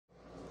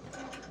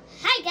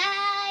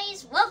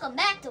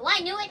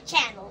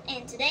iknewitchannel,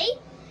 and today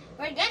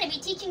we're going to be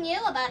teaching you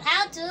about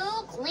how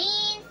to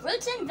clean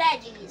fruits and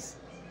veggies.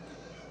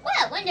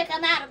 Well, when you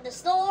come out of the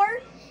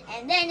store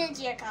and then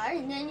into your car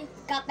and then you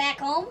got back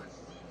home,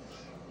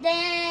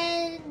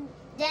 then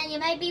you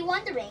might be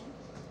wondering,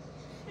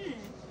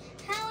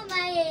 how am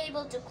I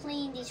able to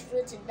clean these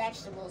fruits and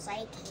vegetables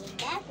I came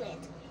back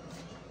with?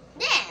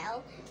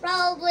 Now,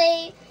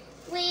 probably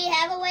we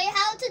have a way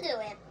how to do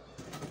it.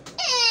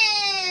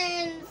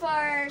 And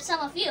for some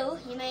of you,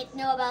 you might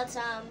know about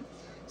some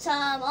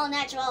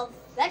all-natural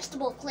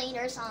vegetable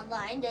cleaners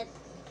online that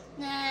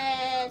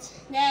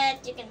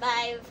you can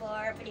buy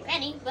for a pretty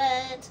penny,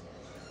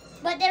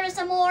 but there is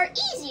a more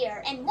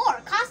easier and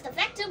more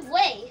cost-effective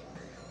way.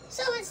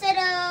 So instead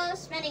of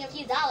spending a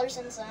few dollars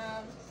on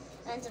some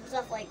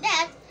stuff like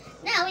that,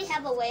 now we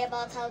have a way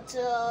about how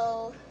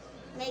to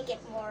make it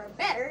more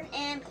better,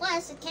 and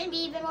plus it can be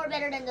even more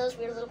better than those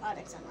weird little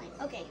products online.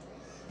 Okay.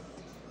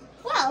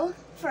 Well,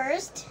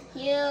 first,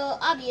 you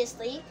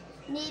obviously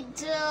need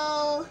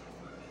to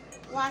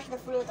wash the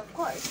fruit, of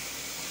course.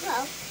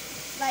 Well,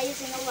 by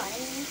using a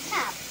running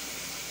tap.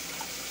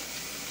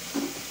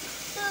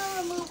 So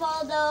remove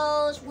all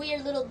those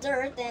weird little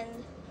dirt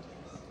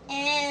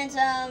and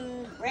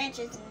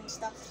branches and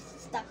stuff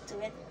stuck to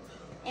it.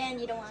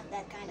 And you don't want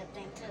that kind of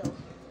thing too.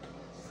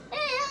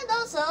 And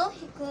also,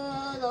 you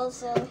could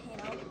also,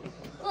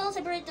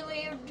 separate the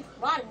weird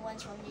rotten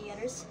ones from the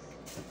others.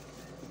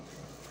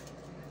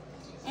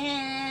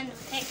 And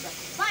pick the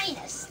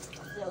finest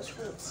of those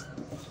fruits.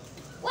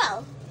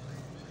 Well,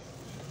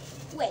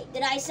 wait,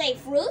 did I say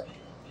fruit?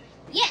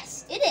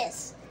 Yes, it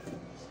is.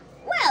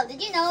 Well,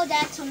 did you know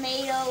that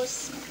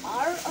tomatoes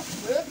are a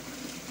fruit?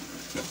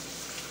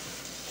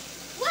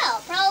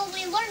 Well,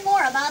 probably learn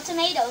more about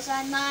tomatoes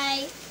on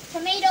my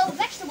Tomato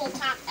Vegetable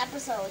Talk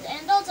episode,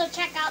 and also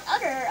check out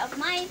other of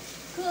my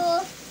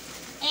cool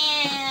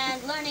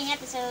and learning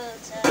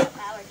episodes of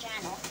our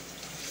channel.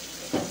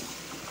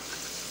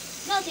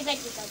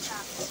 Multi-vegetable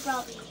talk is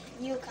probably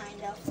new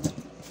kind of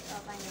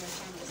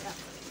iknewitchannel stuff.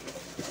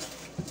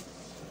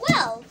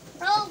 Well,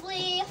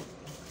 probably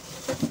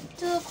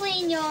to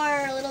clean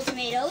your little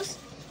tomatoes,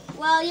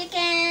 well, you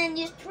can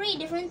use 3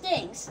 different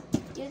things.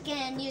 You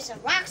can use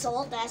some rock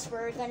salt, that's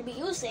what we're going to be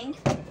using.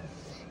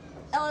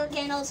 Or you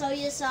can also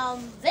use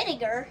some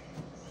vinegar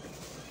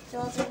to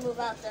also remove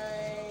out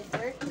the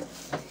dirt.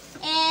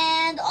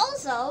 And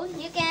also,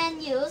 you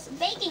can use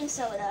baking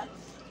soda.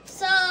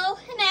 So,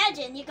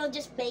 imagine you could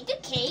just bake a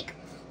cake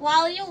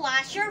while you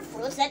wash your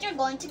fruits that you're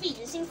going to be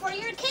using for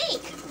your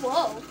cake.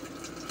 Whoa.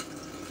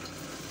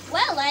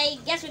 Well, I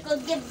guess we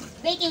could give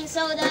baking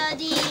soda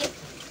the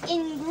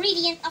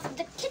ingredient of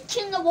the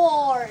kitchen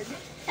award.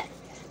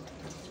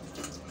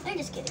 I'm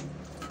just kidding.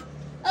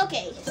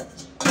 Okay.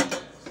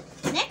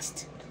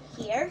 Next,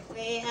 here,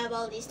 we have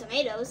all these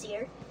tomatoes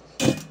here.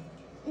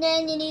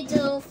 Then you need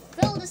to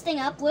fill this thing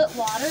up with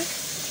water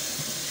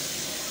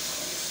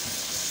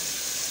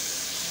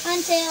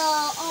until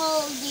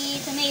all the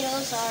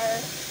tomatoes are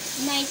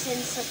nice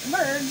and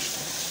submerged.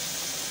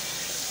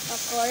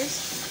 Of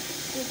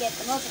course, you get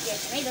most of your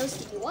tomatoes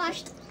to be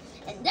washed.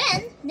 And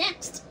then,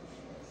 next,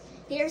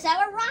 here's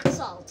our rock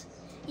salt.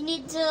 You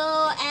need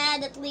to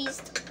add at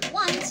least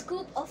 1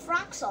 scoop of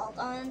rock salt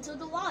onto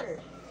the water.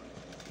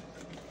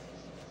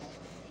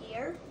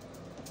 Here.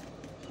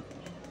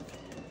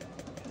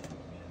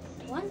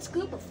 1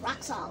 scoop of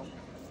rock salt.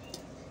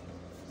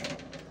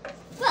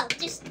 Well,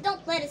 just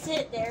don't let it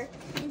sit there.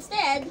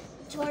 Instead,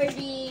 for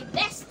the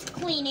best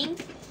cleaning,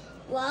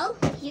 well,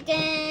 you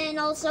can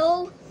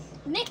also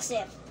mix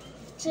it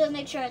to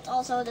make sure it's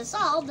also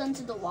dissolved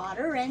into the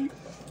water, and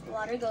the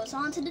water goes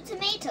on to the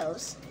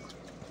tomatoes.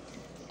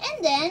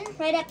 And then,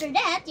 right after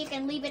that, you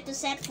can leave it to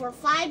set for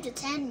 5 to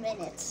 10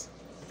 minutes.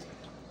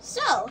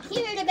 So,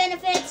 here are the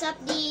benefits of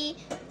the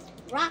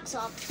rock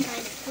salt kind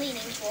of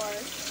cleaning for,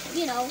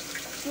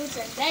 fruits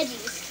and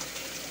veggies.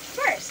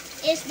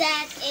 First is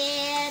that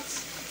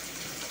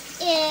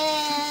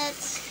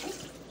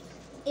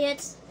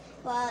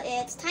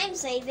it's time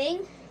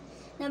saving.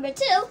 Number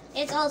 2,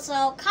 it's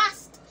also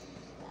cost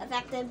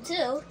effective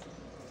too.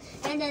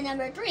 And then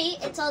number 3,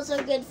 it's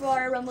also good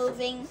for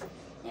removing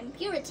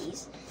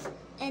impurities.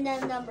 And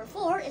then number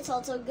 4, it's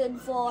also good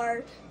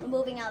for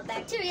removing out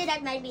bacteria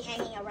that might be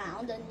hanging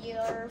around on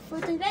your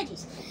fruit and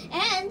veggies.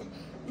 And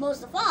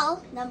most of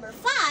all, number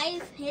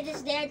 5, it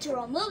is there to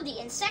remove the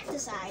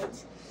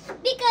insecticides.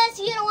 Because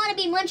you don't want to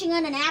be munching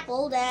on an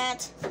apple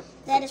that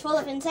is full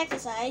of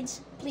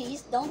insecticides.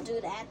 Please, don't do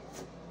that.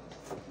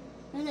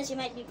 Unless you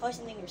might be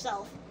poisoning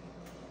yourself.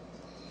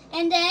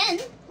 And then,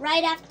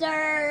 right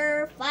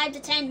after 5 to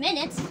 10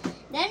 minutes,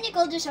 then you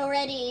could just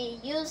already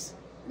use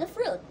the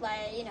fruit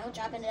by,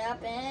 chopping it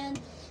up and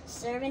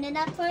serving it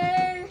up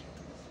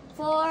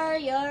for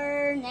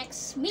your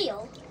next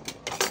meal.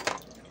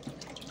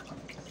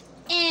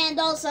 And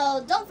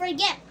also, don't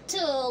forget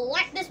to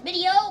like this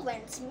video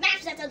and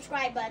smash that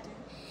subscribe button.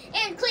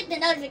 And click the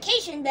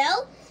notification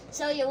bell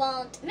so you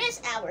won't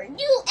miss our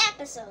new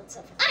episodes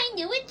of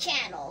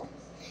iknewitchannel.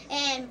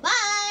 And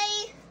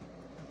bye!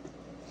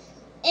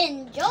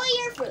 Enjoy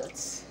your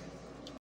fruits!